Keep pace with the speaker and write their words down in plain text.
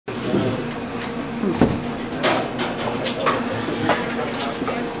You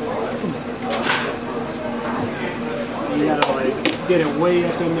gotta like get it way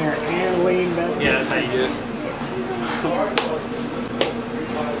up in there and lean back. Yeah, that's how you do it.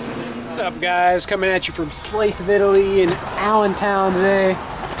 What's up, guys? Coming at you from Slice of Italy in Allentown today.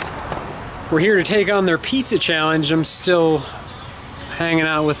 We're here to take on their pizza challenge. I'm still hanging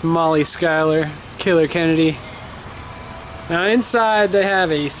out with Molly, Schuyler, Killer Kennedy. Now inside they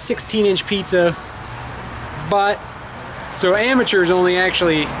have a 16-inch pizza, but so amateurs only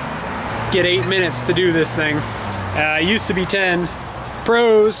actually get 8 minutes to do this thing. It used to be 10.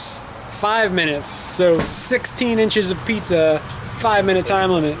 Pros, 5 minutes. So 16 inches of pizza, 5-minute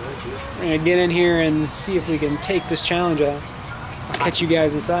time limit. We're gonna get in here and see if we can take this challenge out. I'll catch you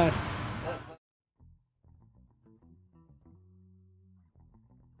guys inside.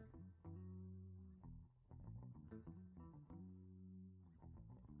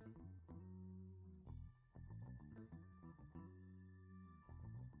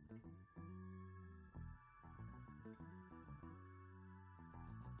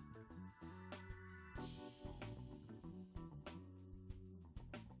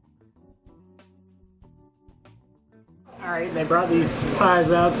 Alright, they brought these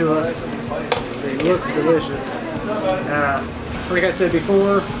pies out to us. They look delicious. Like I said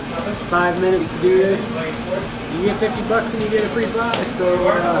before, 5 minutes to do this. You get 50 bucks and you get a free pie. So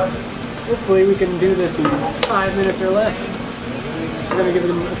hopefully we can do this in 5 minutes or less. We're going to give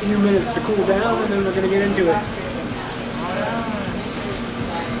them a few minutes to cool down and then we're going to get into it.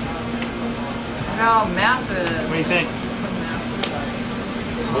 How massive it is. What do you think?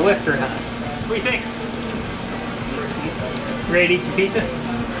 Blister hot. What do you think? Ready to eat some pizza?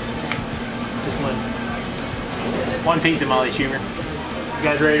 Just one. One pizza, Molly Schumer. You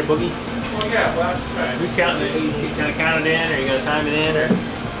guys ready to boogie? Oh yeah, well that's right. Who's counting it? You gonna count it in, or you gonna time it in, or?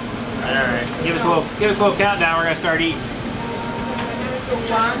 All right. Give us a little countdown. We're gonna start eating. 1, 2,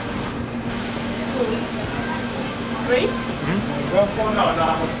 3. Well, no, I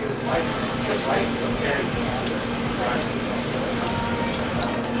want to get this license. This license, okay.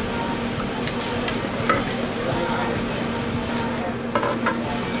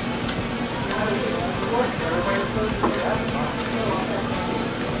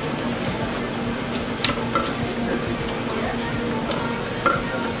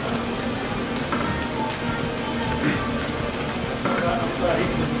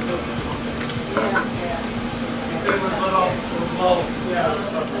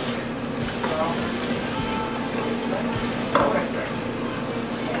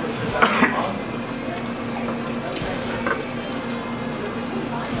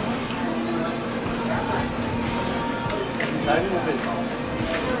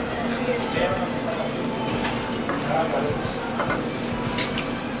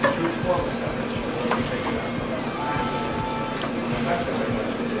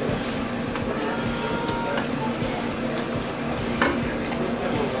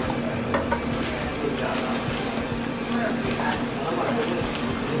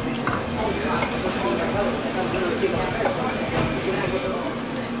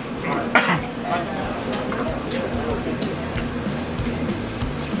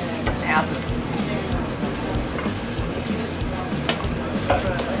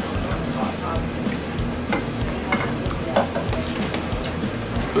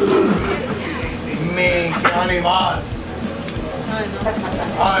 Animal.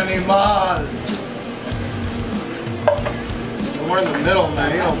 Animal. We're in the middle, man.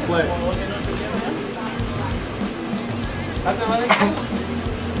 You don't play.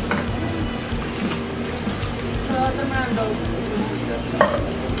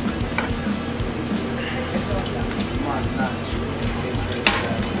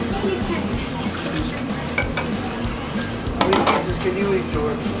 Can you eat,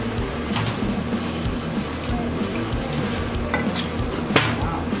 George?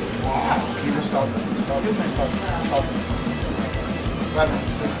 You just stop it. Stop it. Stop it. Stop it. Right now.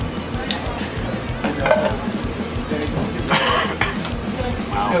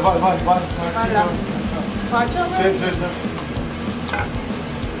 Wow. Yeah, vai. Faccio? Sì. That's delicious.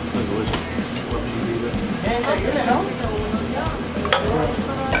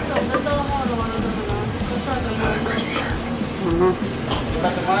 Crispy sharp.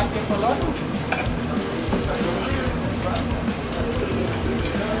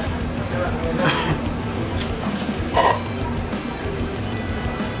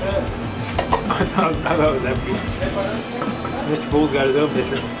 I thought it was empty. Mr. Bull's got his own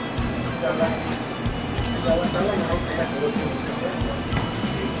pitcher.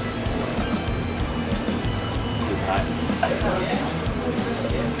 It's good pie.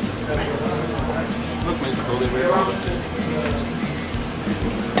 good. Very well.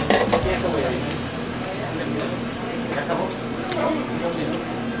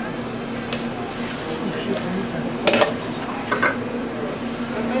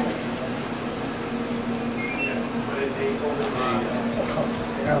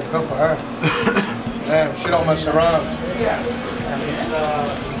 Yeah, good for her. Damn, she don't mess around.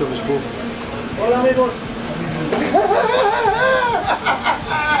 Hola amigos.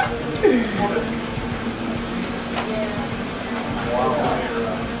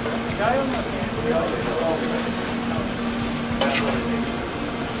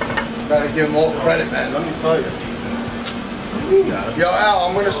 Gotta give him all credit, man. Let me tell you. Yo, Al,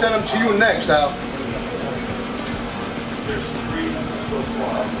 I'm gonna send them to you next, Al.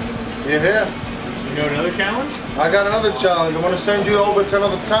 You here? You know another challenge? I got another challenge. I'm gonna send you over to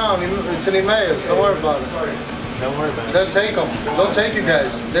another town. It's in Emmaus. Don't worry about it. Don't worry about it. They'll take them. They'll take you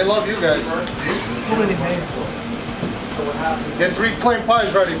guys. They love you guys. Get 3 plain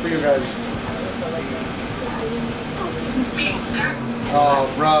pies ready for you guys. Oh,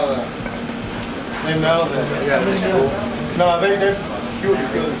 brother. They know that. Yeah, that's cool. No, they're cute.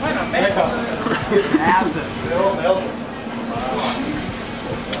 They come. They'll help.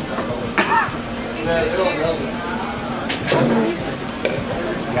 Yeah, they don't help.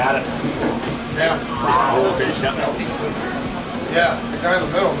 Got it. Yeah. We'll finish up. Yeah, the guy in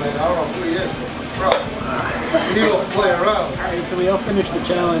the middle, man. I don't know who he is. Bro, you don't play around. Alright, so we all finished the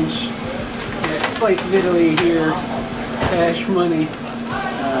challenge. Yeah, Slice of Italy here. Cash money.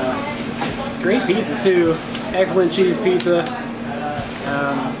 Great pizza too. Excellent cheese pizza.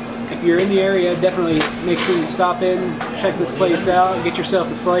 If you're in the area, definitely make sure you stop in, check this place out, get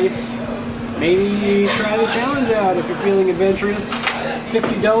yourself a slice. Maybe try the challenge out if you're feeling adventurous.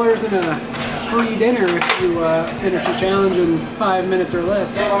 $50 and a free dinner if you finish the challenge in 5 minutes or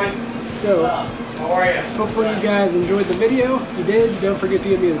less. So, hopefully you guys enjoyed the video. If you did, don't forget to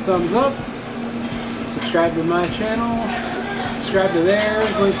give me the thumbs up. Subscribe to my channel. Subscribe to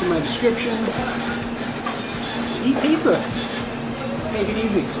theirs. Links in my description. Eat pizza. Take it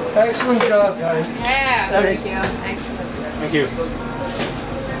easy. Excellent job, guys. Yeah, Thanks. thank you. Excellent. Thank you.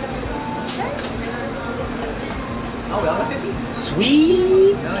 Oh, we all got 50?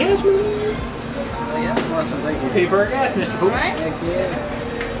 Sweet. Oh, yeah. Awesome. Thank you. Pay for our gas, Mr. Poop. Alright. Heck yeah.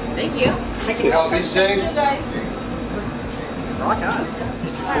 Thank you. Thank you. Y'all be safe. You guys. Rock on.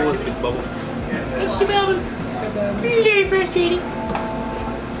 Full as a big bubble. It's very frustrating.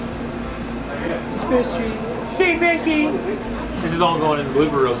 It's frustrating. It's very frustrating. This is all going in the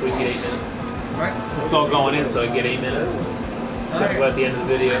blooper reel so we can get 8 minutes. Right. This is all going in so I can get 8 minutes. So I can go at the end of the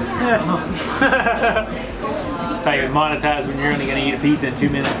video. That's how you monetize when you're only going to eat a pizza in 2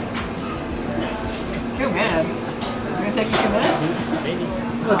 minutes. 2 minutes. It's gonna take you 2 minutes? Maybe.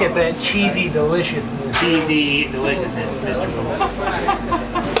 Look at that cheesy deliciousness. Cheesy deliciousness, Mr. Poop.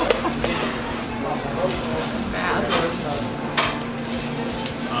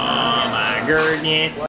 Oh my goodness.